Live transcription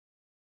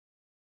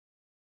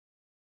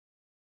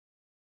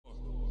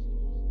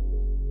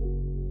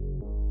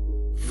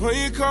Before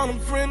you call them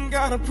friend,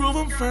 gotta prove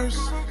them first.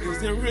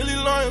 Is there really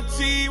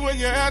loyalty when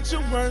you're at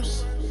your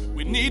worst?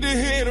 We need to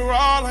hit it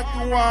raw like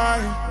the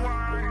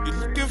wire.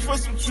 You're looking for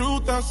some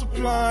truth, I'll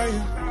supply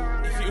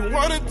it. If you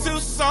want it too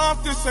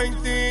soft, this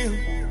ain't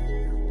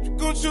them. You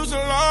gon' choose a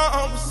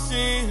law over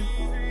sin.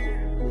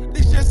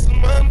 It's just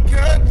some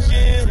uncut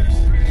gems.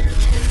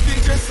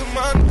 It's just some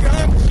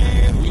uncut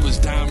gems. We was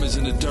diamonds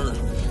in the dirt,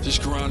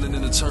 just grinding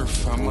in the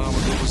turf. Our mama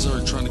go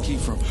berserk, trying to keep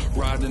from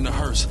riding in the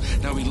hearse.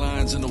 Now we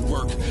lions in the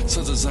work,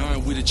 sons of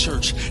Zion, we the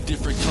church.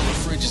 Different color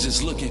fringes,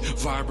 it's looking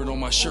vibrant on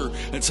my shirt.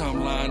 Until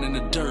I'm lying in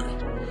the dirt.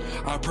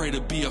 I pray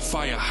to be a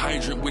fire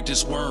hydrant with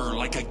this word,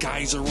 like a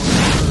geyser on the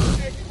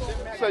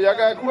earth. So y'all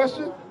got a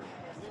question?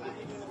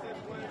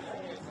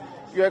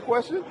 You got a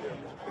question?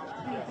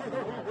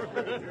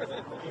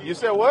 You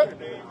said what?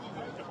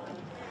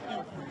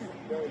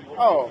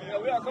 Oh.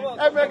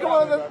 Hey man, come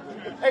on.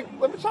 Hey,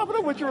 let me chop it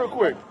up with you real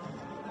quick.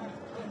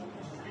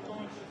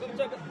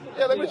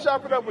 Yeah, let me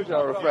chop it up with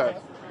y'all real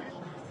fast.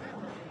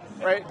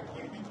 Right?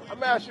 I'm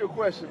gonna ask you a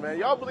question, man.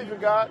 Y'all believe in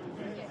God?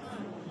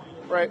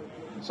 Right?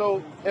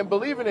 So, in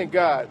believing in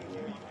God,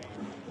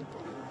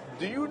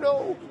 do you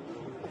know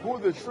who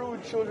the true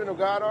children of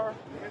God are?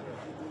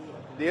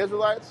 The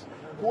Israelites?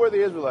 Who are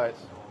the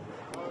Israelites?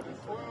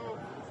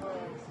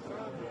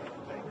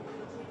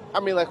 I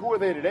mean, like, who are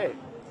they today?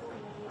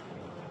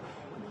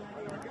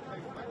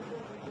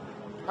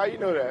 How you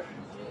know that?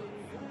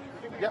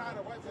 Yeah.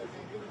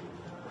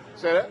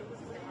 Say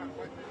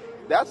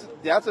that?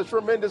 That's a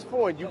tremendous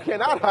point. You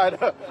cannot hide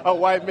a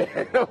white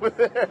man over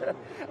there.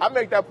 I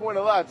make that point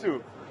a lot,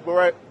 too. But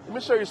right, let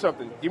me show you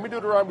something. Give me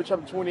Deuteronomy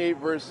chapter 28,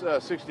 verse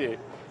 68.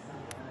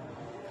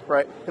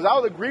 Right? Because I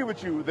will agree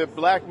with you that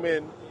black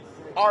men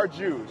are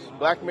Jews.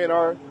 Black men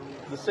are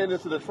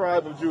descendants of the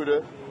tribe of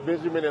Judah,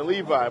 Benjamin, and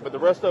Levi. But the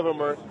rest of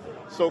them are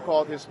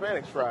so-called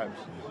Hispanic tribes.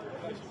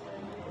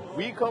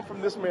 We come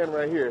from this man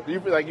right here. Do you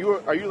feel like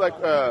are you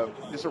like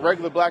just a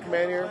regular black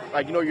man here?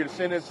 Like, you know your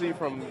descendancy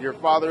from your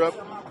father up?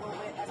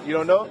 You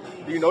don't know?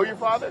 Do you know your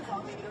father?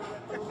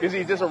 Is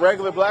he just a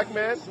regular black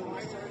man?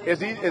 Is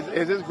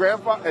your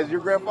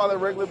grandfather a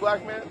regular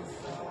black man?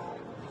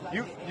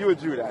 You a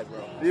Judite,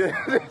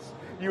 bro.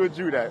 You a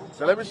Judite.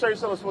 Now let me show you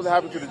something that's supposed to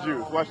happen to the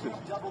Jews. Watch this.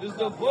 This is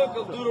the book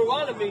of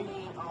Deuteronomy,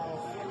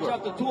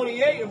 chapter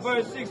 28 and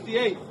verse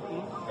 68.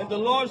 And the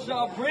Lord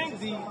shall bring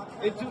thee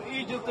into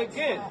Egypt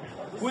again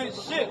with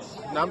ships.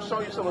 Now I'm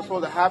showing you something that's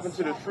supposed to happen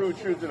to the true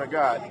children of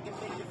God.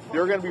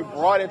 They're going to be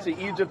brought into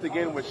Egypt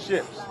again with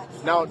ships.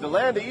 Now the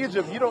land of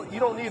Egypt, you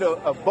don't need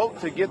a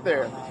boat to get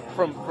there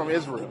from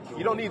Israel.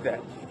 You don't need that.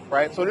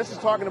 Right? So this is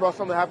talking about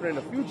something happening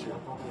in the future.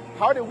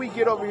 How did we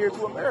get over here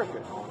to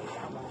America?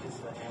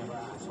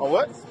 On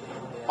what?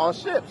 On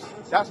ships.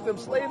 That's them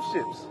slave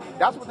ships.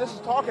 That's what this is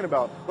talking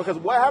about. Because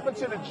what happened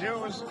to the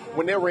Jews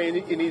when they were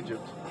in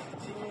Egypt?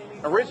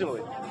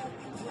 Originally.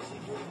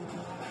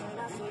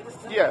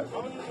 Yeah.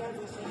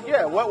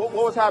 Yeah, what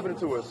was happening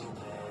to us?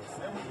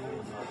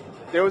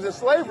 There was in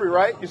slavery,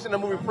 right? You seen the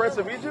movie Prince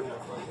of Egypt?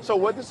 So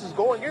what this is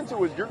going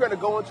into is you're going to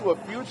go into a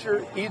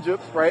future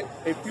Egypt, right?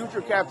 A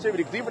future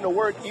captivity. Because even the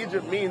word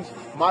Egypt means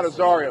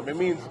Matazarium. It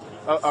means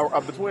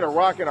between a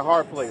rock and a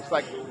hard place,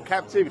 like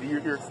captivity.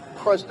 You're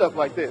crushed up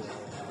like this.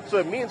 So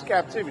it means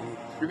captivity.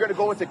 You're going to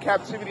go into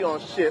captivity on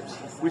ships.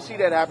 We see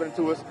that happening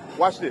to us.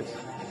 Watch this.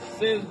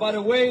 It says, by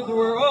the way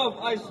whereof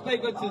I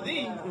spake unto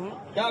thee,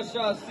 thou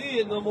shalt see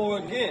it no more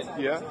again.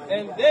 Yeah.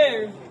 And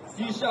there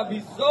ye shall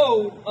be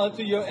sold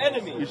unto your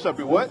enemies. You shall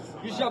be what?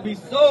 You shall be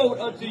sold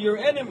unto your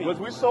enemies. Was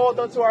we sold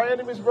unto our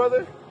enemies,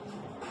 brother?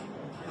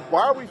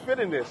 Why are we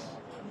fitting this?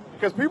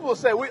 Because people will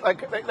say,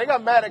 they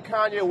got mad at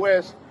Kanye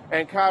West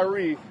and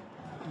Kyrie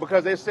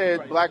because they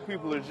said black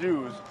people are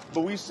Jews.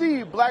 But we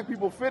see black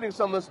people fitting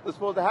something that's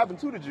supposed to happen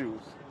to the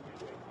Jews.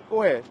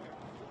 Go ahead.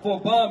 For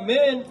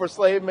bondmen. For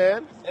slave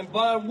man. And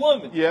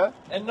bondwomen. Yeah.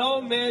 And no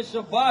man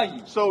shall buy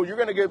you. So you're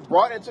going to get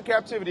brought into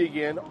captivity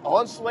again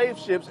on slave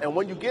ships. And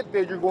when you get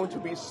there, you're going to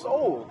be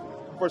sold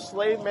for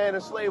slave man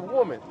and slave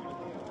woman.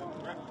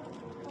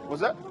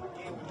 What's that?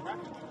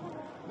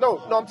 No,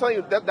 I'm telling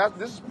you,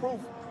 this is proof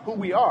who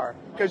we are.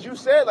 Because you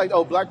said, like,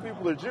 oh, black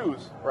people are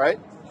Jews, right?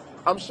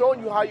 I'm showing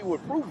you how you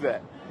would prove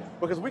that.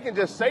 Because we can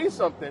just say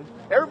something.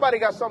 Everybody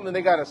got something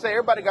they got to say.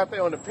 Everybody got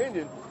their own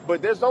opinion.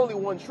 But there's only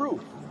one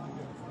truth.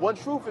 One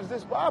truth is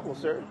this Bible,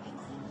 sir.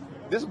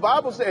 This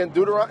Bible says in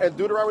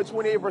Deuteronomy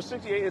 28, verse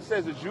 68, it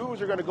says the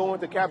Jews are going to go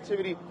into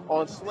captivity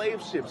on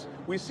slave ships.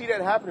 We see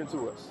that happening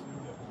to us.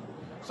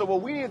 So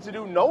what we need to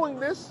do, knowing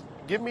this,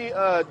 give me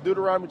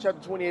Deuteronomy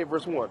chapter 28,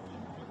 verse 1.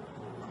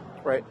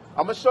 Right?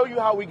 I'm going to show you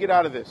how we get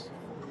out of this.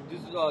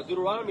 This is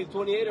Deuteronomy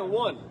 28 and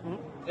 1.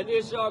 Mm-hmm. And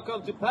it shall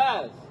come to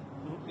pass,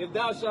 if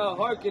thou shalt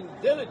hearken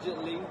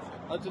diligently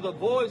unto the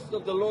voice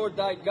of the Lord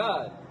thy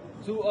God,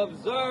 to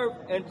observe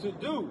and to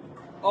do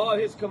all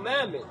his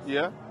commandments,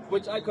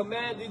 which I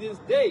command thee this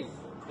day,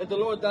 that the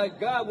Lord thy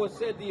God will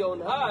set thee on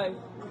high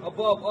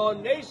above all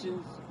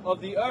nations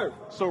of the earth.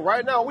 So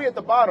right now we at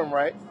the bottom,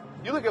 right?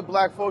 You look at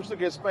black folks, look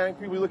at Hispanic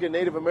people, you look at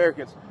Native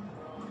Americans.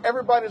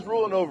 everybody's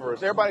ruling over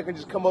us. Everybody can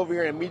just come over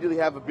here and immediately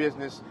have a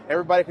business.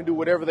 Everybody can do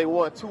whatever they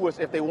want to us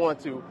if they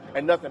want to,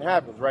 and nothing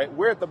happens, right?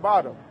 We're at the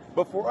bottom.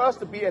 But for us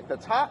to be at the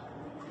top,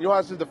 you know how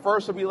it says the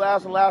first will be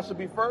last and last will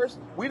be first?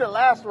 We the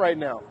last right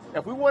now.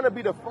 If we want to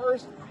be the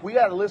first, we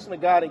got to listen to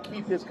God and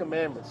keep his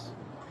commandments.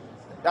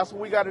 That's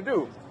what we got to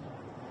do.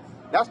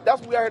 That's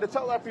what we are here to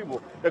tell our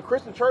people. The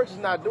Christian church is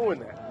not doing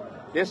that.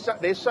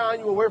 They shine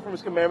you away from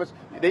his commandments.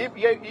 They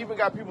even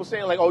got people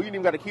saying like, oh, you don't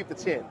even got to keep the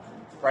 10.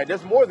 Right?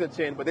 There's more than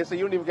 10, but they say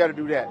you don't even got to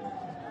do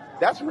that.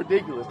 That's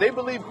ridiculous. They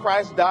believe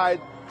Christ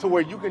died to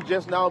where you can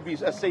just now be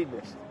a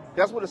Satanist.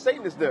 That's what a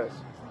Satanist does.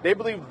 They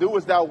believe do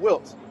as thou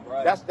wilt.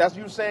 Right. That's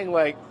you saying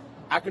like,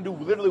 I can do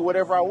literally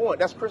whatever I want.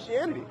 That's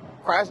Christianity.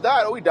 Christ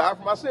died. Oh, he died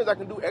for my sins. I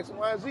can do X,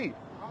 Y, and Z.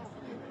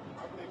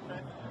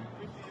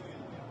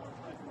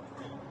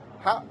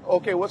 How?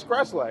 Okay, what's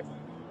Christ like?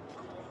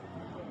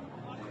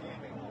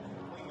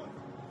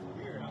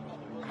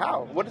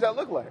 How? What does that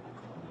look like?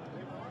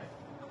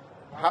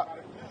 How?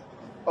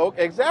 Oh,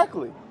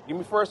 exactly. Give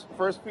me First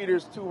Peter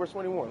 2, verse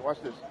 21.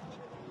 Watch this.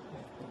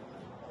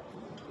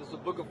 This is the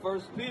book of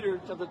 1 Peter,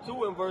 chapter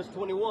 2, and verse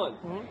 21.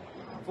 Mm-hmm.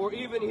 For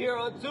even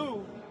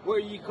hereunto were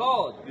ye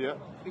called, yeah,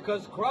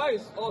 because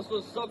Christ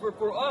also suffered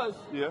for us,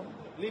 yeah,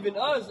 leaving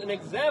us an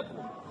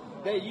example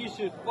that ye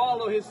should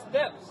follow his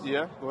steps.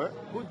 Yeah, what?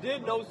 Who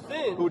did no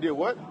sin. Who did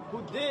what?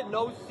 Who did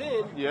no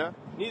sin. Yeah.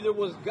 Neither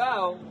was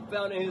guile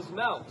found in his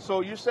mouth.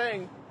 So you're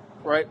saying,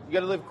 right, you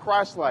got to live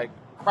Christ-like.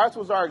 Christ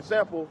was our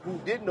example who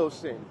did no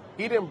sin.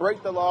 He didn't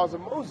break the laws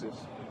of Moses.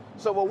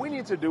 So what we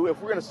need to do,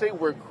 if we're going to say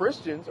we're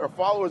Christians or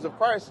followers of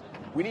Christ,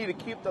 we need to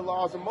keep the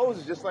laws of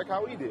Moses just like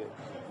how he did.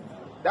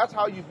 That's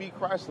how you be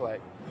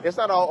Christ-like. It's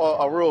not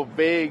a real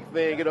vague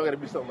thing. It don't got to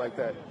be something like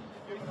that.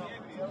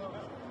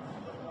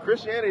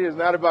 Christianity is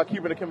not about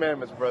keeping the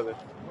commandments, brother.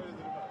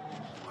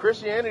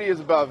 Christianity is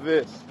about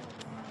this.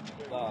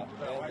 Wow,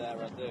 that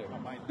right there.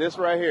 This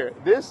right here.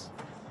 This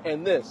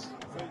and this.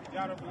 So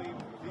y'all don't believe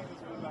Jesus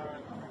was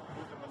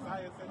the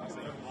Messiah?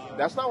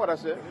 That's not what I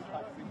said.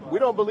 We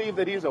don't believe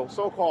that he's a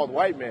so-called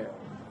white man.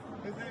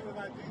 His name was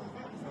like Jesus.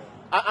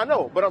 I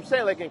know, but I'm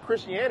saying like in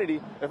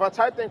Christianity, if I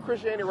typed in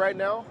Christianity right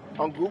now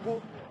on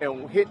Google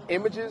and hit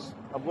images,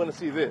 I'm going to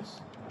see this.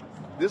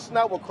 This is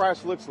not what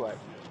Christ looks like.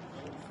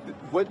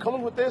 What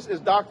coming with this is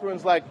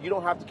doctrines like you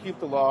don't have to keep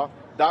the law,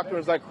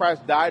 doctrines like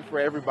Christ died for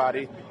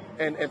everybody,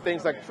 and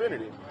things like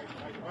Trinity.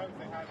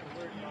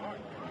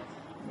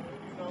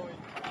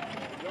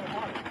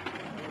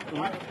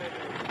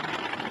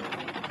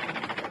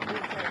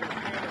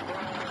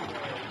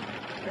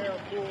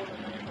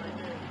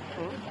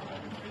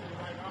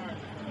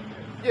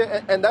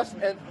 Yeah,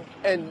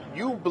 and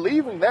you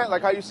believing that,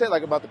 like how you said,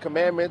 like about the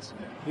commandments,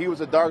 he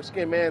was a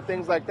dark-skinned man,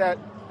 things like that.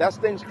 That's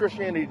things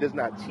Christianity does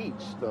not teach,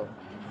 though.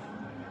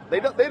 They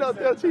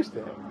don't teach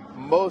that.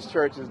 Most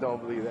churches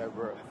don't believe that,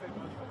 bro.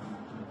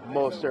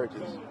 Most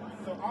churches.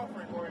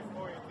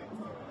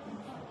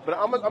 But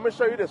I'm gonna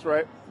show you this,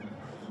 right?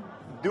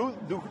 Do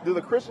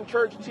the Christian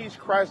church teach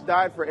Christ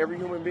died for every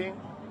human being?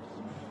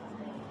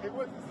 It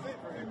wasn't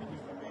sent for every human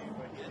being,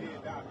 but he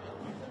did die.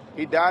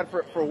 He died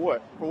for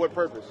what? For what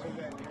purpose?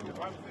 The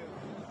Bible says,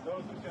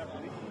 those who shall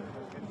believe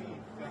in me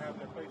shall have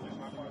their place in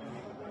my Father's kingdom.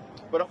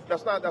 But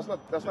that's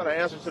not an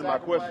answer to my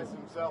question.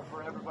 Himself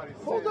for everybody's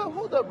hold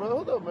up, brother.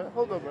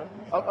 Hold up, man.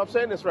 I'm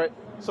saying this right.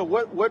 So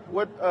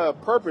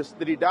what purpose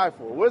did he die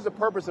for? What is the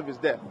purpose of his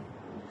death?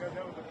 Because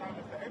there was a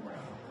promise to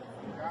Abraham.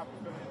 God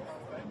fulfilled his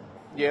promise to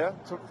Abraham.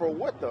 Yeah. For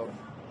what though?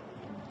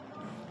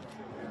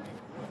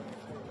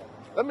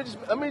 Let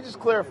me just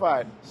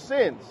clarify.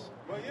 Sins.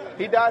 Well, yeah,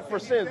 he died for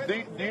sins.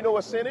 Do you know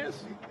what sin is?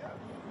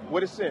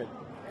 What is sin?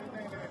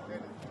 Anything that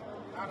is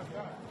out of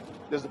God.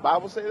 Does the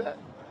Bible say that?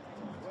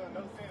 Well, no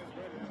sin is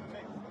greater than the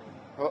next.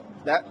 Well,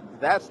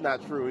 that's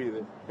not true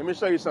either. Let me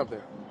show you something.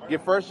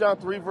 Get 1 John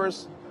 3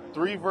 verse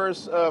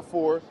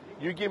 4.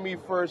 You give me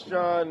 1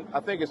 John,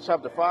 I think it's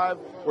chapter 5,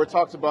 where it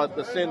talks about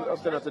the sin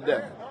unto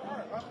death.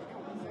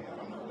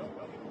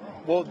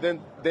 Well,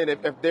 then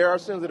if there are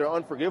sins that are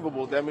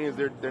unforgivable, that means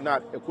they're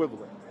not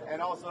equivalent.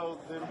 And also,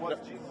 then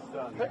what's Jesus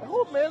done? Hey,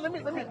 hold man, let me.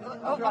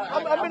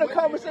 I'm in a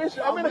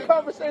conversation. I'm in a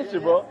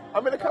conversation, bro.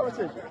 I'm in a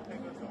conversation.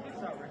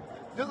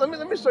 Just let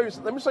me show you.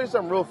 Let me show you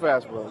something real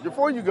fast, bro.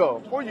 Before you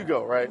go,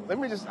 right?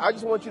 I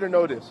just want you to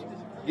know this.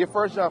 Get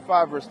 1 John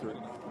 5 verse 3.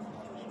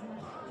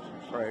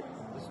 Right.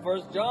 This is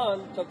 1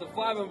 John chapter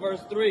 5 and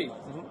verse 3.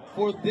 Mm-hmm.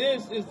 For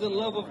this is the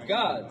love of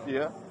God.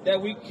 Yeah. That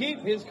we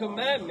keep his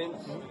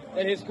commandments,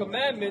 and his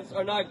commandments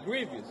are not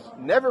grievous.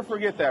 Never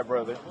forget that,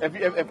 brother.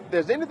 If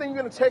there's anything you're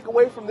going to take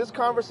away from this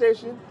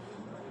conversation,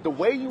 the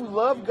way you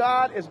love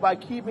God is by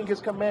keeping his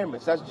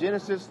commandments. That's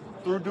Genesis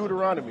through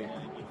Deuteronomy.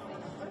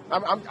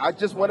 I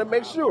just want to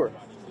make sure.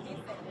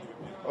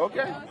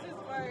 Okay.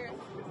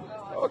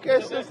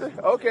 Okay,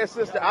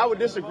 sister. I would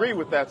disagree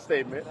with that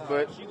statement,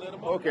 but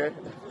okay.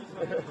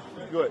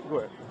 Go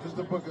ahead. This is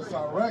the book of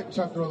Sicarii,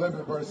 chapter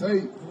 11, verse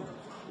 8.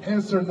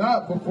 Answer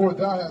not before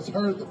thou hast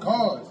heard the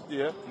cause.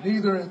 Yeah.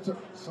 Neither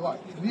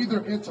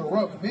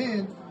interrupt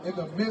men in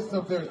the midst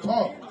of their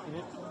talk.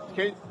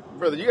 Okay.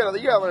 Brother, you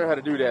gotta learn how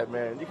to do that,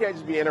 man. You can't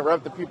just be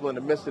interrupting people in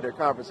the midst of their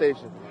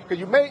conversation. Because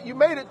you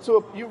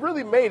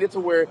really made it to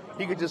where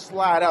he could just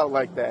slide out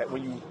like that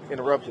when you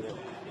interrupted him.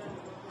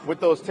 With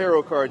those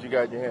tarot cards you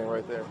got in your hand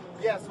right there.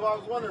 Yeah, so I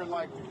was wondering,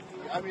 like,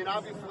 I mean,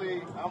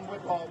 obviously, I'm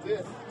with all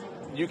this.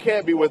 You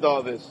can't be with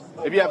all this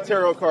if you have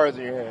tarot cards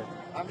in your hand.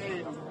 I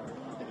mean,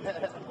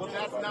 well,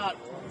 that's not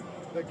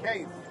the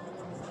case.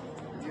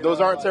 Those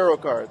aren't tarot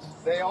cards.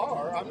 They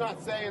are. I'm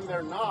not saying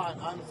they're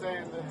not. I'm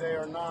saying that they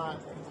are not.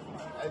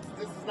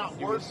 This is not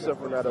worship.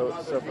 Suffering out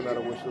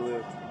of wish to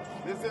live.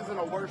 This isn't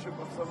a worship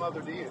of some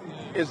other deity.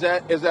 Is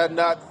that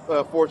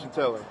not fortune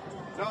telling?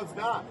 No, it's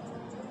not.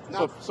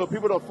 So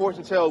people don't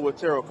fortune tell with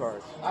tarot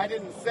cards. I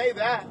didn't say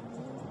that.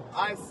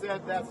 I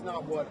said that's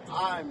not what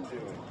I'm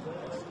doing.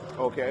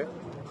 Okay.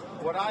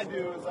 What I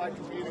do is I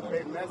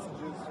communicate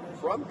messages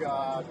from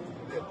God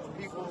that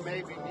people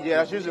may be. Yeah,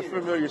 that's using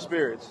familiar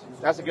spirits.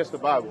 That's against the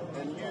Bible.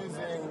 And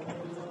using.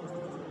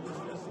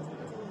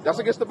 That's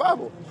against the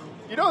Bible.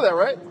 You know that,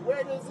 right?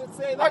 Where does it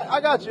say that?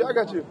 I got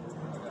you.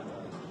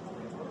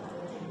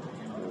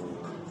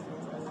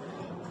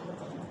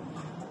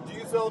 Do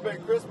you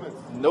celebrate Christmas?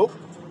 Nope.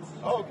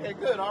 Okay,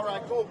 good. All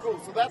right, cool.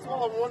 So that's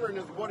all I'm wondering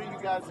is, what are you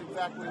guys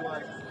exactly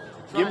like?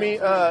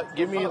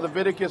 Give me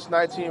Leviticus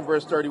 19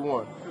 verse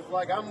 31. Because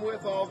like I'm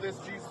with all this.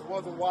 Jesus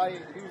wasn't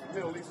white. He was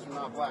Middle Eastern,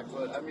 not black.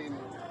 But I mean,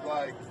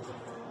 like,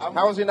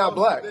 how was he not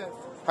black?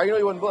 How you know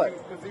he wasn't black?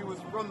 Because he was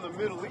from the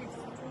Middle East.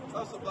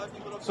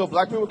 So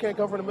black people can't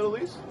come from the Middle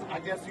East? I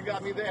guess you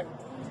got me there.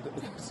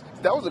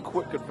 That was a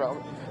quick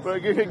confound. But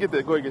get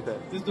that. Go ahead, get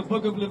that. This is the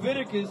book of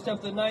Leviticus,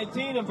 chapter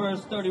 19 and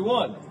verse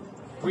 31.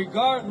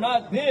 Regard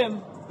not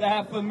them that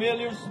have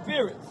familiar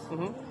spirits,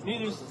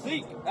 neither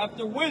seek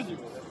after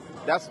wizards.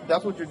 That's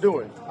what you're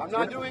doing. I'm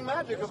not doing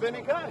magic of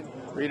any kind.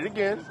 Read it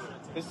again.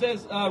 It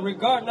says,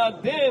 regard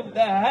not them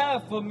that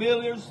have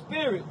familiar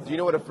spirits. Do you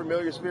know what a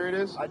familiar spirit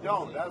is? I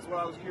don't. That's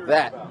what I was curious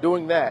about.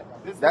 Doing that.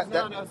 This is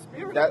not a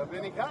spirit of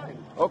any kind.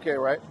 Okay,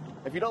 right.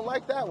 If you don't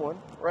like that one,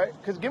 right?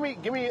 Because give me.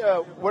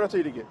 What I'll tell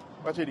you to get.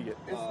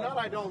 It's not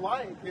I don't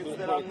like. It's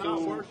that I'm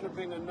not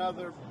worshiping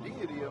another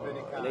deity of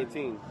any kind.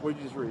 18. What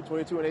did you just read?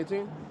 22 and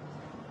 18.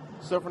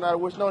 Suffering out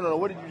of wish. No.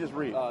 What did you just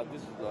read?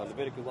 This is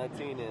Leviticus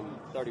 19 and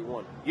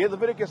 31. Yeah,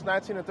 Leviticus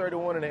 19 and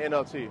 31 in the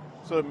NLT,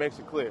 so it makes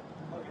it clear.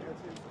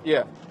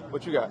 Yeah.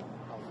 What you got?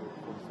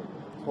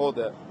 Hold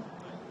that.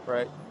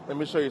 Right. Let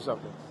me show you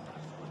something.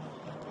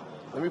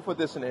 Let me put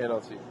this in the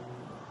NLT.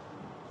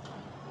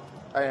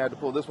 I had to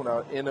pull this one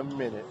out in a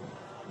minute.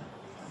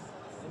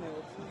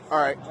 All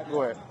right,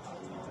 go ahead.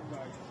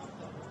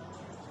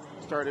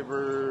 Start at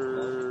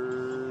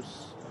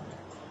verse.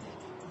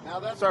 Now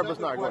that's Sorry,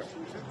 another not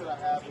question too that I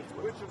have is,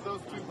 which of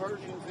those two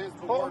versions is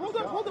the Hold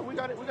on. We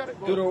got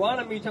it.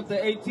 Deuteronomy chapter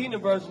 18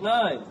 and verse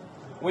 9.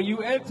 When you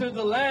enter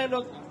the land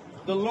of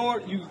the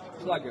Lord,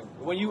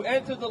 when you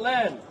enter the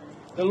land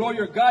the Lord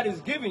your God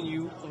is giving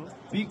you,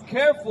 be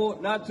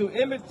careful not to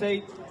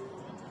imitate.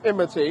 Go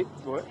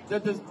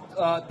ahead.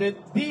 The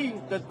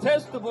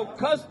detestable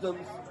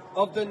customs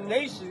of the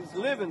nations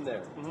living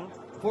there.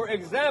 For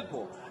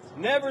example,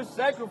 never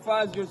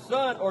sacrifice your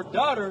son or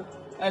daughter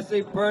as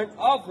a burnt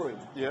offering.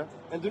 Yeah.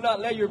 And do not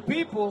let your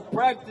people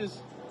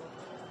practice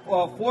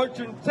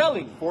fortune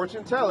telling.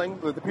 Fortune telling,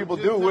 what the people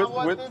do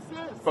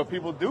but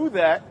people do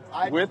that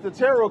with the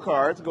tarot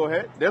cards. Go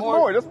ahead. There's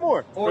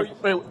more.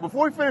 Wait,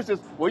 before we finish this,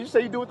 what did you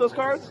say you do with those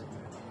cards?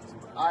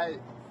 I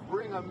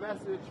bring a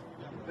message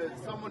that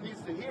someone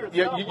needs to hear.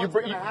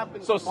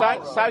 So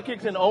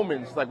psychics and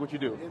omens, like what you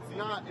do. It's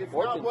not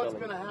what's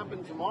going to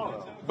happen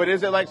tomorrow. But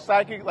is it like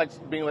psychic, like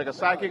being like a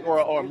psychic or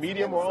a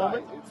medium or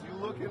omen? It's you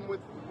looking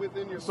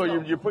within yourself.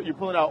 So you're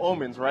pulling out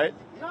omens, right?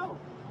 No.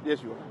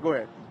 Yes, you are. Go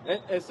ahead.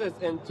 It says,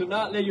 and to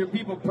not let your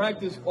people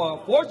practice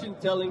fortune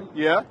telling.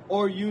 Yeah.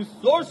 Or use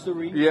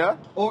sorcery. Yeah.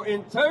 Or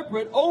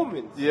interpret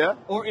omens. Yeah.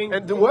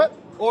 And do what?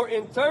 Or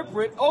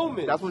interpret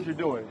omens. That's what you're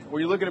doing.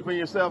 When you're looking up in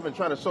yourself and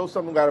trying to show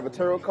something out of a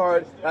tarot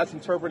card, that's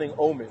interpreting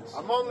omens.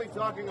 I'm only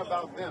talking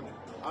about them.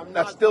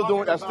 That's still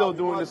doing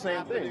the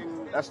same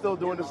thing. That's still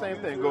doing the same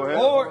thing. Go ahead.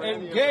 Or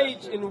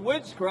engage in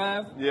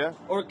witchcraft. Yeah.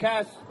 Or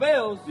cast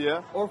spells.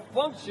 Yeah. Or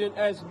function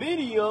as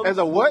medium. As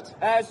a what?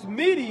 As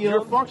medium.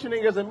 You're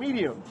functioning as a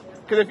medium.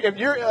 Because if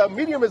you're a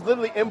medium is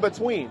literally in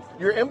between.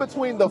 You're in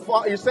between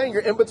you're saying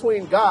you're in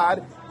between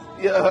God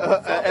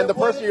and the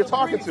person you're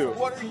talking to.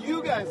 What are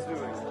you guys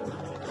doing?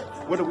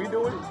 What are we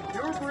doing?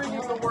 You're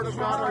bringing the word of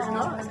God, are you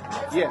not?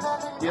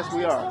 Yes,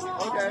 we are.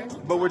 Okay.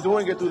 But we're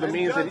doing it through the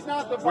means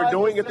that we're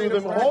doing it through the.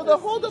 Hold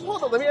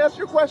up. Let me ask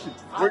you a question.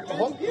 Let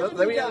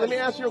me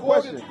ask you a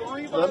question.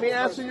 Let me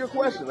answer your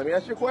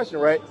question.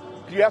 Right?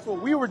 You asked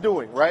what we were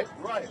doing, right?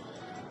 Right.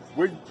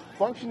 We're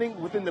functioning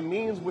within the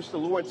means which the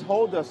Lord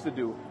told us to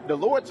do. The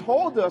Lord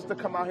told us to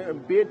come out here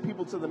and bid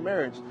people to the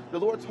marriage. The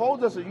Lord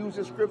told us to use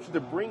this scripture to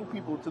bring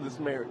people to this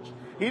marriage.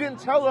 He didn't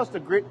tell us to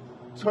grit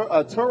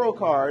tarot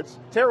cards,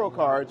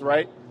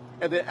 right?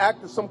 And then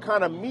act as some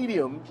kind of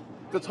medium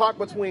to talk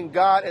between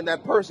God and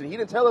that person. He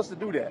didn't tell us to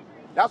do that.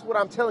 That's what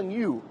I'm telling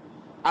you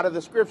out of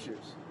the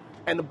scriptures.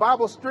 And the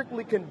Bible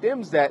strictly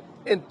condemns that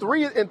in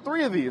three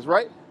of these,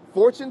 right?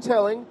 fortune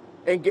telling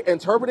and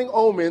interpreting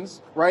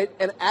omens, right,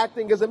 and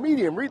acting as a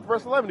medium. Read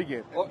verse 11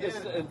 again.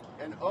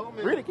 An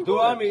omen. Read it. Keep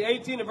Deuteronomy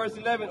 18 and verse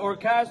 11, or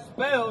cast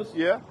spells,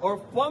 or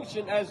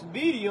function as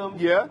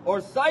mediums,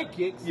 or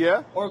psychics,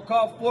 or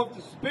call forth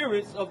the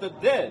spirits of the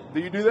dead. Do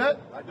you do that?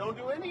 I don't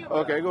do any of that.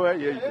 Okay, go ahead.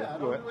 Yeah, you do.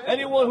 Go ahead.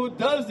 Anyone who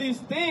does these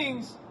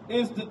things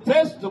is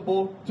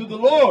detestable to the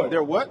Lord.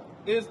 They're what?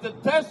 Is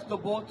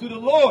detestable to the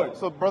Lord.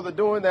 So, brother,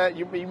 doing that,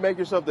 you make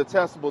yourself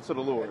detestable to the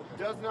Lord.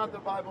 Does not the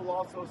Bible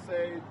also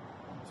say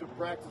to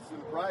practice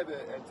in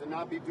private and to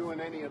not be doing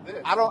any of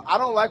this? I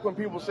don't like when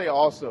people say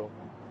also,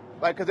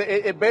 like, because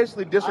it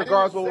basically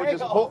disregards what we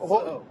just.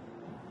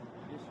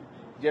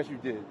 Yes, you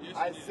did.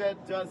 I said,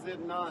 does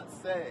it not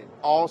say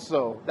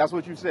Also? That's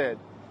what you said.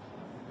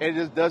 And it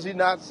just, does he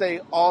not say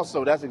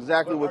also? That's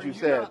exactly what you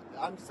said.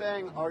 I'm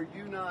saying, are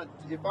you not?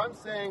 If I'm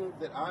saying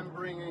that I'm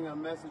bringing a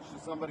message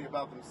to somebody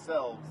about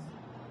themselves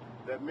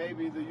that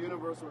maybe the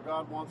universe or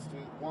God wants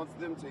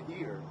them to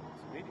hear,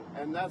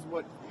 and that's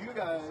what you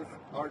guys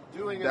are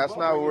doing. That's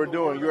not what we're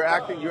doing. You're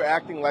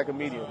acting like a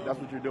medium. That's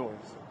what you're doing.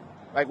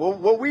 Like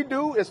what we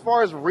do as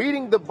far as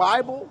reading the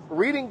Bible,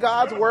 reading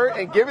God's word,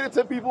 and giving it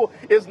to people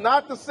is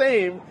not the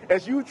same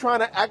as you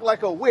trying to act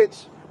like a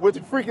witch with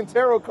freaking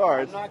tarot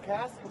cards. I'm not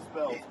casting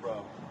spells,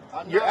 bro.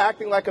 You're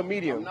acting like a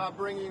medium. I'm not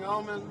bringing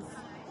omens.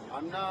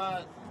 I'm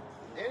not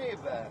any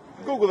of that.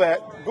 Google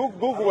that.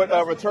 Google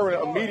what returning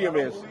a medium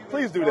is.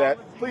 Please do that.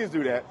 Please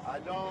do that. I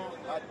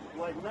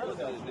like none of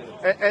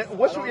that. And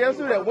what's your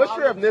answer to that? What's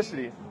your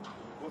ethnicity?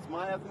 What's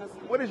my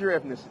ethnicity? What is your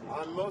ethnicity?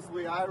 I'm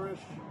mostly Irish,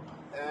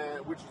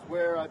 which is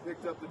where I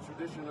picked up the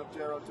tradition of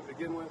tarot to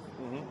begin with.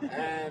 Mm-hmm.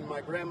 And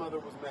my grandmother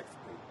was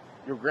Mexican.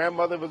 Your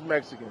grandmother was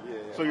Mexican.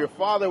 Yeah. So your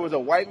father was a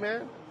white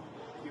man?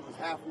 He was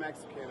half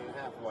Mexican and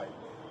half white.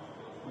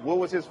 What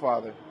was his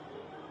father?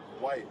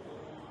 White.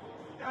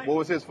 What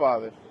was his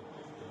father?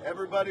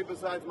 Everybody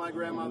besides my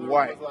grandmother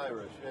White. was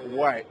Irish.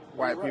 Yeah.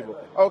 White people.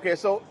 Right. Okay,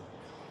 so,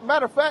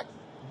 matter of fact,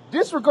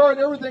 disregard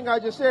everything I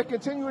just said.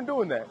 Continue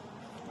doing that.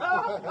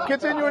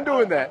 Continue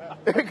doing that.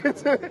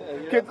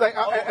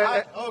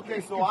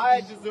 Okay, so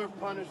I deserve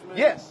punishment.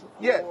 Yes.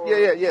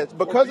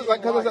 Because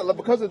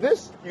of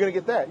this, you're gonna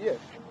get that. Yes,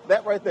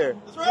 that right there.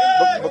 That's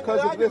right.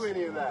 Because of this,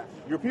 any of that.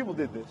 Your people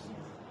did this.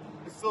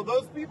 So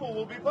those people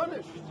will be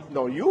punished.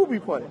 No, you will be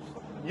punished.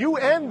 You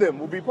and them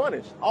will be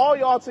punished. All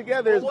y'all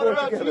together is going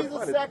together. What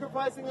about Jesus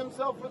sacrificing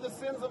himself for the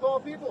sins of all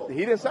people?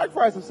 He didn't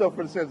sacrifice himself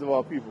for the sins of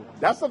all people.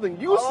 That's something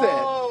you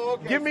said.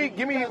 Okay.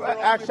 Give me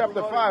Acts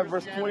chapter 5,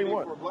 verse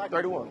 31.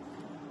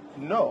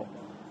 No.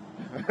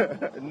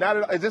 Not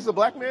at all. Is this a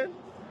black man?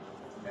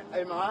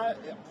 Am I?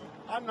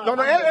 I'm not.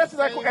 No. Answer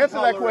that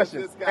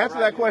question. Answer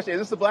that question. Is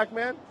this a black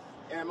man?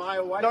 Am I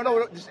a white?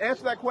 No. Just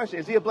answer that question.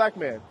 Is he a black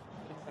man?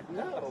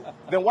 No.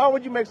 Then why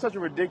would you make such a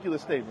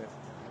ridiculous statement?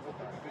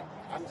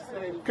 I'm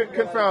saying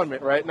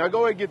confoundment, right? Now go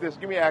ahead and get this.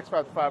 Give me Acts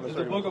chapter 5 and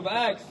 31. It's the book of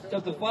Acts,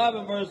 chapter 5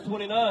 and verse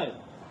 29.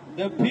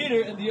 Then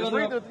Peter and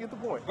the get the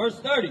point. Verse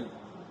 30.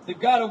 The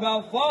God of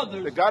our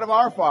fathers. The God of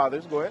our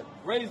fathers, go ahead.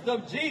 Raised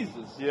up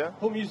Jesus,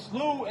 whom you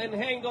slew and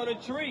hanged on a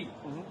tree.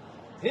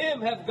 Mm-hmm.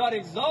 Him have God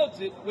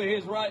exalted with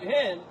his right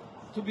hand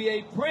to be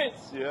a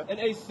prince and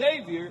a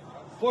savior,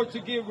 for to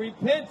give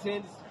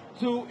repentance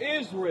to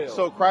Israel.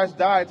 So Christ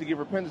died to give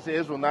repentance to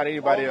Israel, not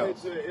anybody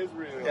else. To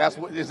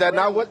Israel. Is that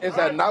not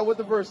what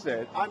the verse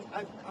said? I'm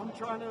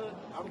trying to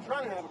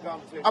have a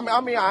conversation.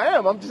 I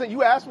am. I'm just saying.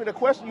 You asked me the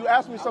question. You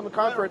asked me something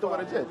contrary to what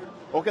it said.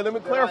 Okay, let me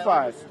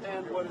clarify. I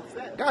understand what it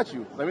said. Got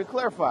you. Let me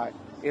clarify.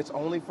 It's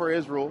only for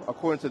Israel,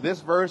 according to this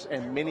verse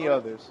and many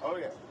others. Oh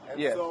yeah.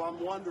 And so I'm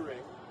wondering,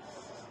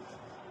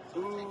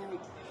 who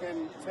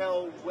can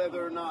tell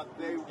whether or not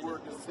they were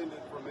descended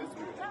from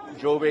Israel?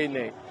 Job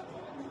 8:8.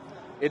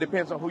 It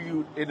depends on who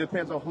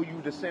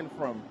you descend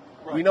from.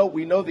 Right.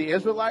 We know the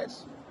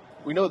Israelites.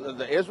 We know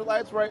the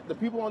Israelites, right? The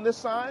people on this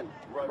side,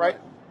 right?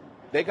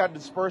 They got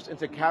dispersed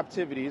into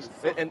captivities.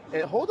 And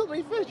hold on, let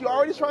me finish. You're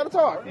already trying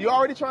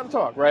to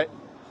talk, right?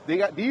 They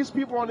got these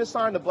people on this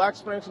side, the Black,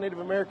 Hispanics, and Native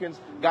Americans,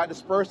 got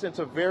dispersed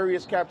into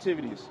various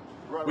captivities.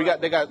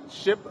 They got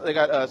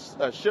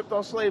shipped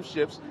on slave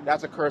ships.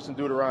 That's a curse in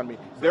Deuteronomy.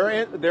 They're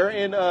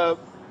in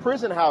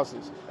prison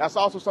houses. That's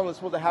also something that's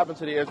supposed to happen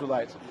to the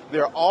Israelites. They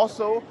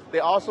also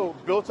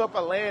built up a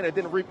land and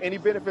didn't reap any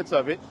benefits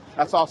of it.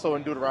 That's also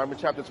in Deuteronomy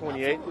chapter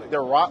 28. Absolutely.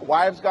 Their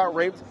wives got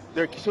raped,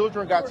 their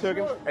children got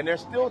taken, and they're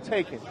still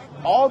taken.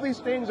 All these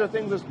things are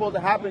things that are supposed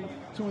to happen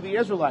to the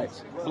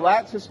Israelites.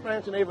 Blacks,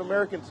 Hispanics, and Native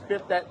Americans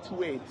fit that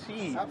to a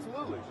T.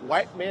 Absolutely.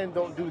 White men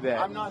don't do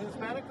that. I'm not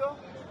Hispanic though?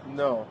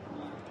 No.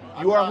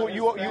 You are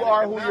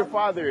who your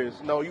father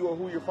is. No, you are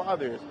who your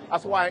father is.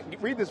 That's why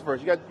read this verse.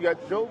 You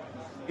got Job?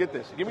 Get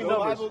this. Give me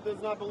numbers. The Bible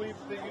does not believe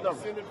that you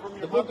descended from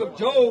your The book of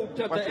Job,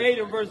 chapter 8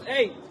 and verse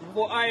 8.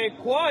 For I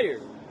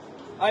inquired,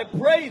 I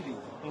pray thee,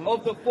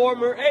 of the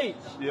former age,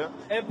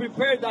 and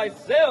prepare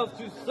thyself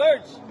to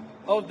search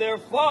of their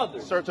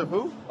fathers. Search of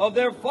who? Of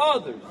their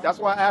fathers. That's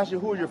why I asked you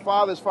who your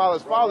father's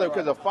father's father,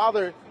 because a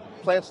father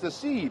plants the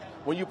seed.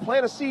 When you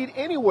plant a seed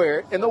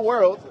anywhere in the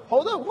world,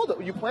 hold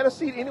up. You plant a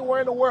seed anywhere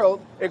in the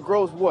world, it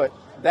grows what?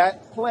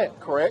 that plant,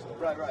 correct?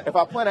 Right, right. If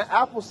I plant an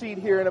apple seed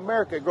here in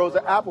America, it grows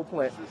an apple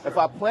plant. Sure. If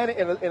I plant it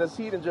in a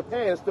seed in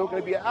Japan, it's still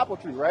going to be an apple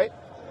tree, right?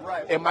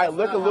 Right. It might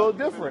look a little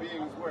different.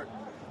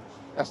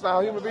 That's not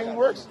how human beings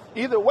works.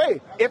 Either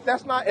way, if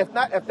that's not,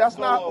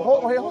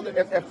 hold on.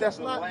 If that's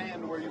not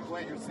land where you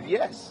plant your seed.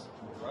 Yes.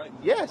 Right.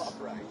 Yes.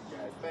 Right.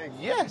 Thanks.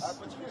 Yes.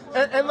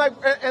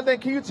 And then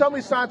can you tell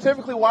me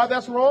scientifically why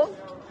that's wrong?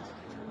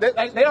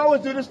 They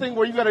always do this thing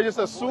where you got to just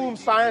assume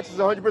science is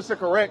 100%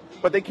 correct,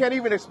 but they can't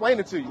even explain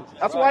it to you.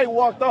 That's why he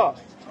walked off.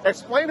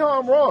 Explain how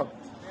I'm wrong.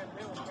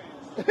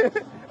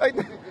 Like,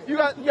 you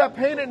got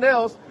painted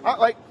nails.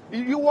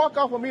 You walk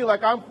off of me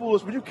like I'm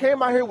foolish, but you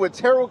came out here with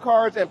tarot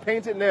cards and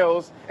painted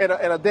nails and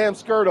a damn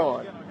skirt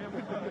on.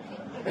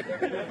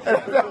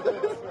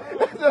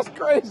 That's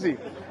crazy.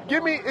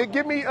 Give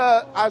me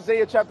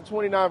Isaiah chapter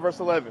 29,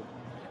 verse 11.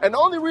 And the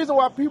only reason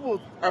why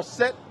people are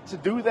set to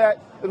do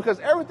that is because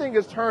everything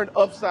is turned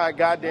upside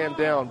goddamn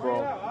down,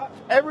 bro.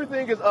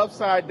 Everything is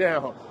upside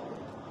down.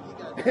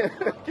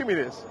 Give me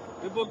this.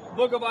 The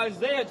book of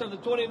Isaiah, chapter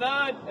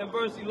 29 and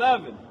verse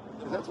 11.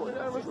 Is that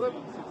 29 verse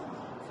 11?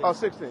 Oh,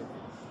 16.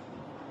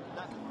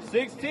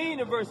 16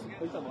 and verse...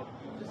 What are you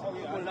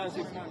talking about? 29,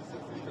 16.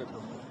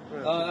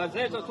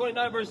 Isaiah chapter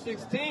 29 verse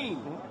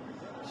 16.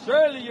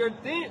 Surely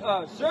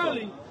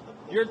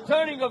your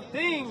turning of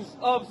things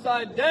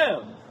upside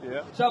down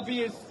shall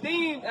be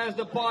esteemed as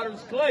the potter's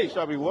clay.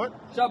 Shall be what?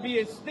 Shall be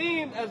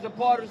esteemed as the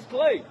potter's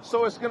clay.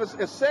 So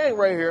it's saying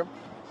right here,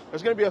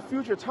 there's going to be a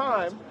future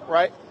time,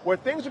 right, where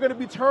things are going to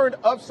be turned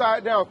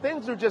upside down.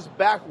 Things are just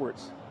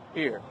backwards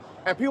here.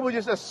 And people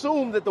just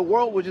assume that the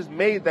world was just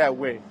made that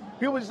way.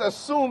 People just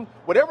assume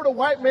whatever the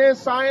white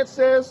man's science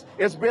says,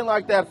 it's been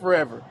like that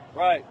forever.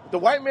 Right. The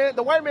white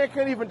man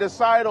can't even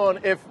decide on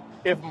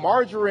if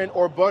margarine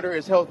or butter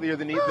is healthier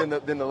than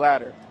the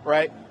latter,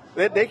 right?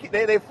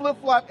 They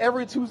flip flop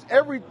every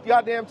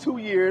goddamn 2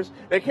 years.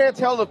 They can't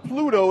tell if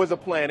Pluto is a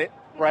planet,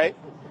 right?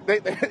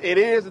 It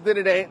is and then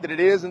it ain't. That it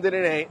is and then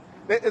it ain't.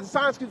 The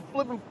science keeps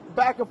flipping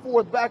back and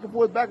forth.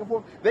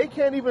 They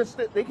can't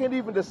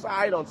even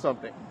decide on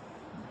something.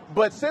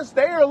 But since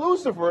they are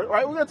Lucifer,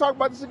 right? We're going to talk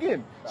about this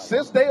again.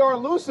 Since they are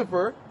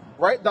Lucifer,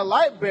 right? The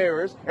light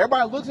bearers.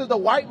 Everybody looks at the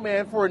white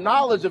man for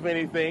knowledge of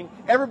anything.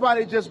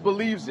 Everybody just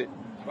believes it.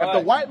 Right. If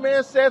the white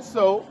man said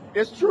so,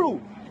 it's true.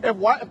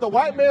 If the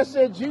white man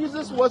said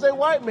Jesus was a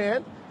white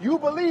man, you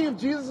believe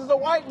Jesus is a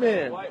white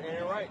man.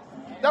 Right.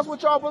 That's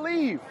what y'all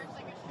believe.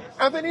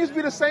 And there needs to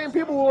be the same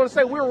people who want to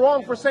say we're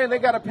wrong for saying they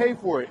got to pay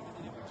for it.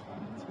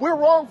 We're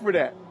wrong for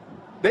that.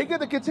 They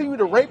get to continue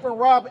to rape and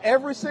rob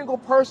every single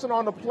person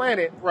on the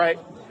planet, right?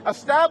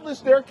 Establish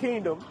their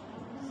kingdom,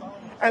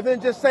 and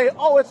then just say,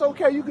 oh, it's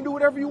okay, you can do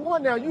whatever you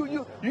want now.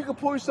 You can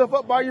pull yourself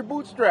up by your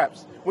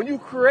bootstraps. When you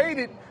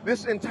created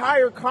this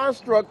entire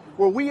construct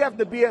where we have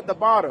to be at the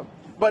bottom.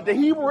 But the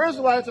Hebrew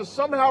Israelites are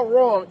somehow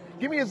wrong.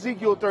 Give me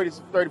Ezekiel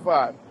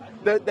 35.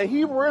 The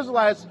Hebrew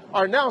Israelites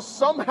are now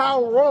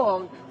somehow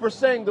wrong for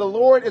saying the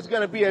Lord is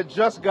going to be a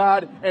just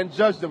God and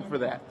judge them for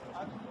that.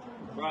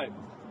 Right.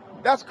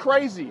 That's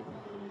crazy.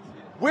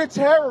 We're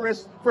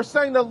terrorists for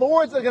saying the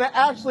Lord's going to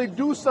actually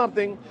do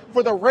something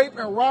for the rape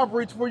and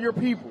robberies for your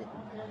people.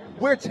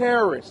 We're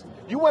terrorists.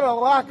 You want to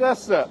lock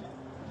us up.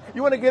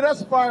 You want to get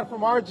us fired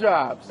from our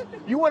jobs.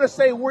 You want to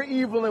say we're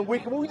evil and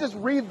wicked. Well, we just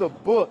read the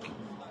book.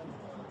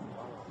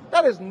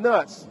 That is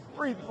nuts.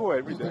 Go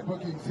ahead, read that. The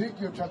book of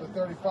Ezekiel, chapter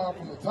 35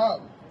 from the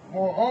top.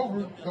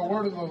 Moreover, the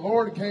word of the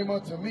Lord came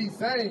unto me,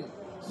 saying,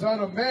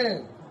 Son of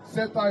man,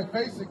 set thy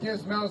face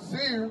against Mount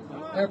Seir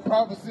and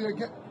prophesy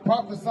against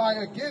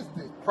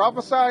it.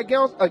 Prophesy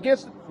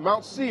against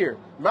Mount Seir.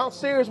 Mount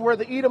Seir is where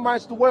the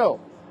Edomites dwell.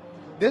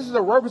 This is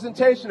a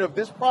representation of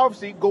this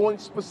prophecy going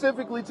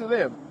specifically to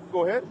them.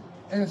 Go ahead.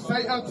 And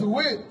say unto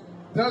it,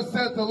 Thus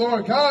saith the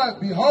Lord God,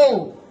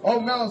 Behold, O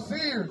Mount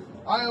Seir,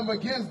 I am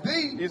against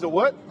thee. He's a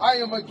what? I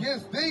am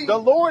against thee. The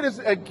Lord is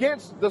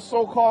against the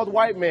so-called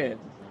white man.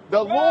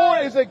 The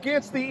Lord is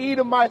against the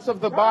Edomites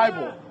of the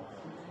Bible.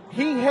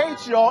 He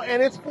hates y'all,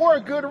 and it's for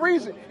a good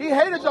reason. He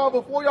hated y'all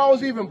before y'all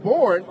was even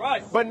born.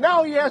 Right. But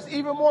now he has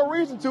even more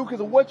reason to because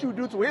of what you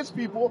do to his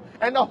people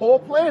and the whole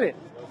planet.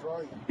 That's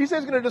right. He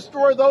says he's going to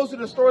destroy those who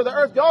destroy the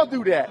earth. Y'all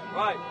do that.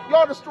 Right.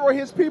 Y'all destroy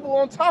his people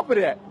on top of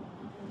that.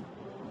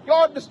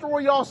 Y'all destroy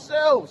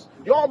yourselves.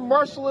 Y'all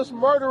merciless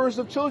murderers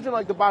of children,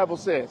 like the Bible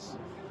says.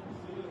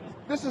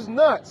 This is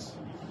nuts.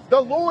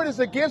 The Lord is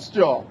against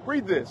y'all.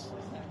 Read this.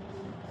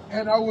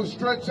 And I will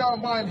stretch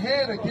out mine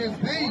hand against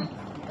thee,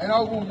 and I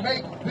will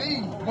make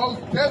thee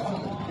most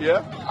desolate.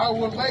 Yeah. I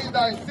will lay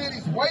thy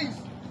cities waste,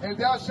 and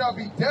thou shalt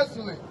be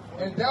desolate,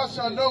 and thou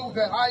shalt know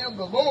that I am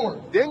the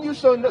Lord. Then you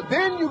shall know.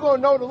 Then you're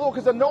gonna know the Lord,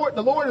 because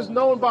the Lord is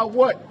known by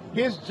what?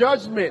 His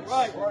judgments.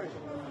 Right.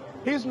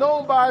 He's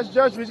known by his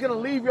judgment. He's gonna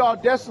leave y'all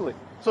desolate.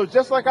 So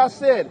just like I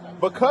said,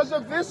 because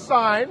of this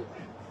sign,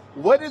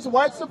 what is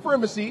white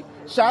supremacy?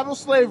 chattel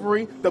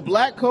slavery, the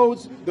black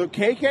codes, the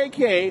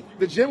KKK,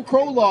 the Jim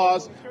Crow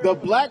laws, the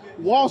Black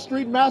Wall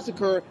Street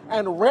massacre,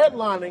 and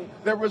redlining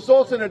that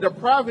results in a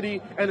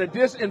depravity and a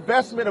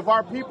disinvestment of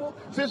our people.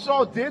 Since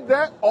y'all did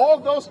that, all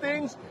those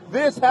things,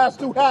 this has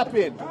to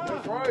happen.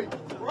 That's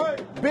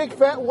right. Big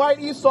fat white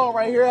Esau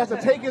right here has to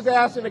take his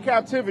ass into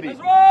captivity. That's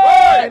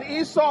right.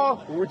 And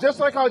Esau, just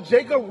like how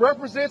Jacob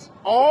represents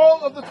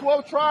all of the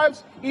 12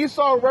 tribes,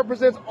 Esau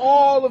represents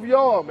all of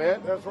y'all,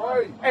 man. That's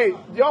right. Hey,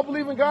 y'all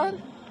believe in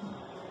God?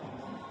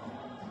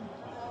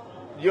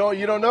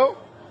 You don't know?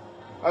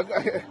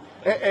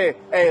 Hey,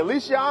 at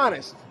least you're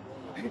honest.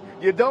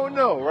 You don't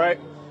know, right?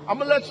 I'm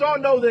going to let y'all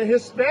know that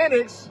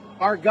Hispanics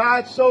are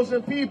God's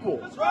chosen people.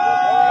 That's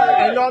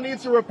right. And y'all need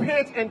to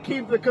repent and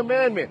keep the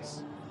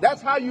commandments.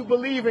 That's how you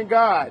believe in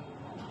God.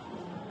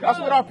 That's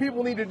what our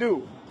people need to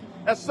do.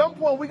 At some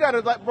point, we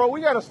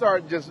gotta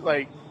start just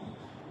like,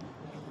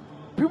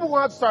 people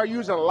want to start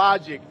using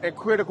logic and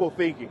critical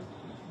thinking,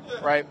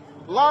 right?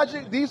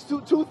 Logic, these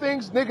two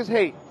things niggas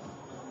hate.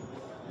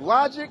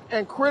 Logic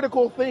and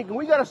critical thinking.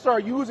 We gotta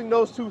start using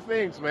those two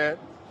things, man.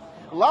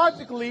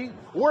 Logically,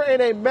 we're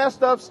in a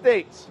messed up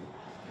state.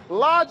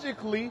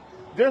 Logically,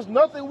 there's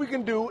nothing we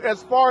can do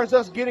as far as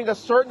us getting a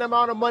certain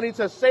amount of money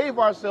to save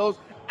ourselves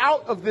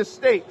out of this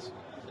state.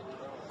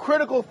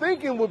 Critical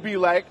thinking would be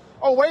like,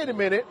 oh, wait a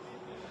minute.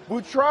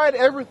 We tried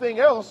everything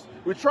else.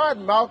 We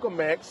tried Malcolm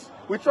X.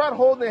 We tried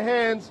holding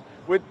hands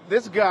with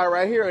this guy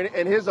right here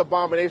and his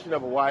abomination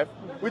of a wife.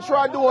 We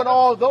tried doing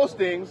all those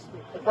things,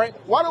 right?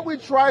 Why don't we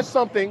try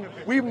something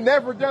we've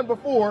never done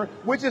before,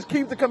 which is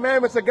keep the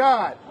commandments of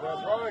God?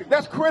 That's right.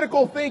 That's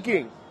critical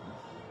thinking.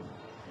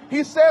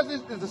 He says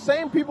it's the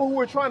same people who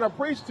we're trying to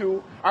preach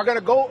to are going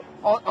to go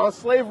on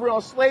slavery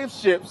on slave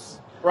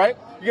ships, right?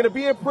 You're going to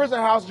be in prison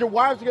houses. Your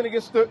wives are going to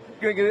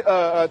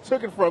get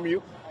taken from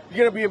you.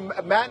 You're going to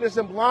be in madness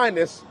and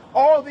blindness.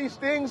 All these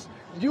things,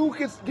 you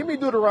can give me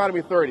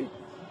Deuteronomy 30.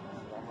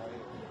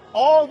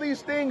 All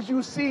these things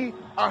you see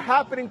are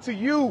happening to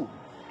you.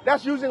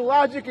 That's using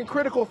logic and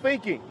critical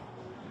thinking.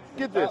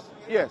 Get this.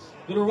 Yes.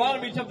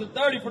 Deuteronomy chapter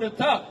 30 from the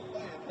top.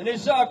 And it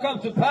shall come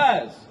to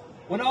pass,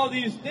 when all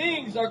these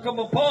things are come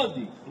upon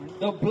thee,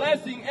 the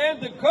blessing and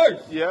the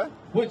curse, Yeah.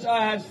 which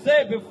I have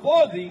said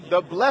before thee.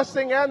 The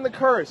blessing and the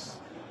curse.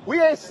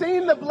 We ain't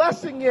seen the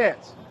blessing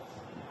yet,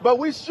 but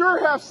we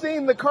sure have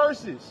seen the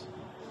curses.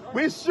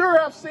 We sure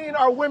have seen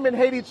our women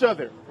hate each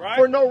other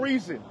for no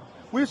reason.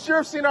 We sure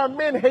have seen our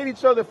men hate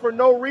each other for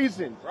no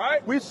reason.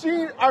 Right. We've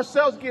seen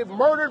ourselves get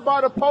murdered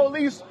by the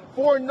police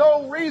for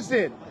no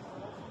reason.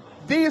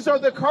 These are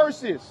the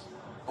curses.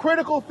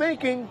 Critical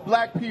thinking,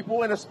 black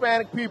people and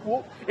Hispanic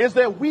people, is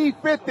that we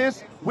fit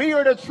this. We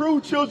are the true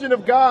children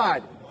of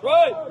God.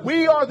 Right.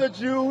 We are the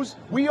Jews.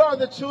 We are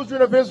the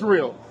children of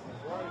Israel.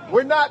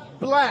 We're not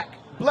black.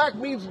 Black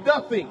means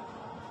nothing.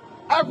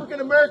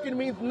 African American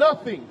means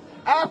nothing.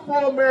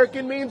 Afro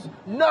American means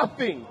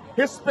nothing.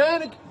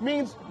 Hispanic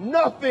means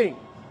nothing.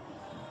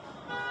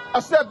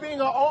 Except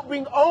being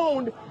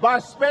owned by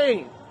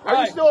Spain.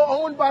 Are you still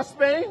owned by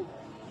Spain?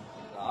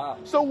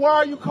 So why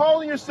are you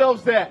calling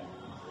yourselves that?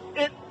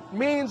 It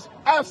means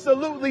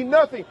absolutely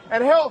nothing.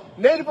 And hell,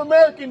 Native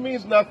American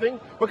means nothing,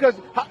 because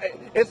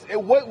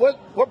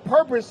what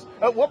purpose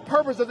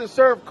does it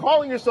serve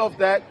calling yourself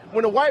that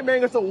when a white man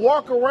gets to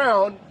walk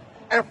around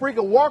and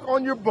freaking walk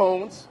on your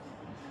bones,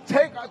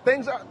 take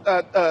things,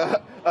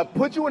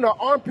 put you in the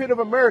armpit of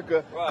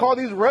America, call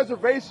these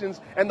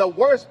reservations, and the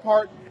worst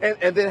part,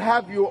 and then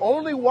have your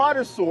only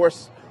water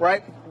source,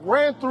 right,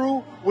 ran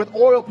through with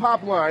oil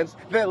pipelines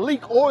that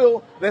leak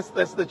oil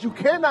that you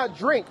cannot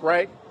drink,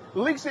 right?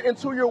 Leaks it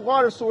into your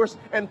water source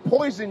and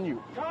poison you.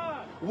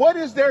 What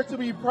is there to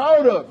be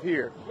proud of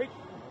here?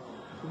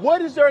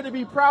 What is there to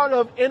be proud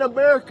of in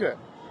America?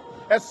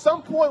 At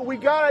some point, we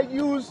gotta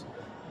use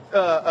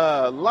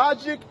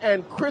logic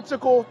and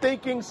critical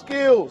thinking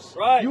skills.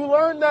 Right. You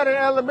learn that in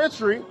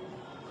elementary.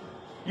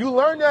 You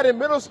learn that in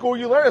middle school.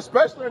 You learn,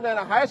 especially in that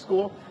in high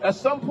school. At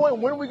some point,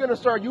 when are we going to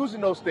start using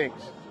those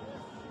things?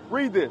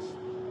 Read this.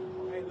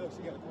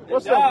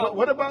 What's that?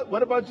 What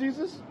about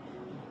Jesus?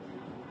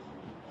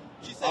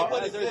 She said,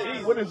 what is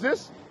this? What is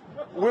this?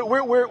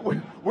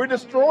 We're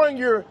destroying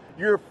your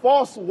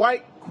false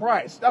white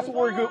Christ. That's what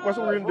we're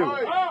going to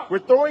do. We're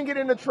throwing it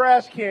in the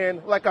trash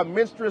can like a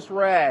menstruous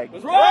rag.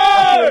 That's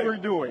right. That's what we're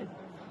doing.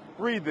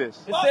 Read this.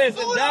 It says,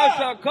 and thou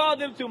shalt call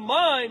them to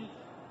mind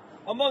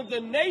among the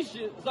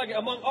nations, it's like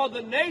among all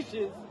the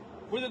nations,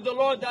 whither the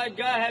Lord thy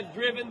God hath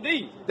driven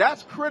thee.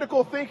 That's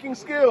critical thinking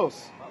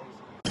skills.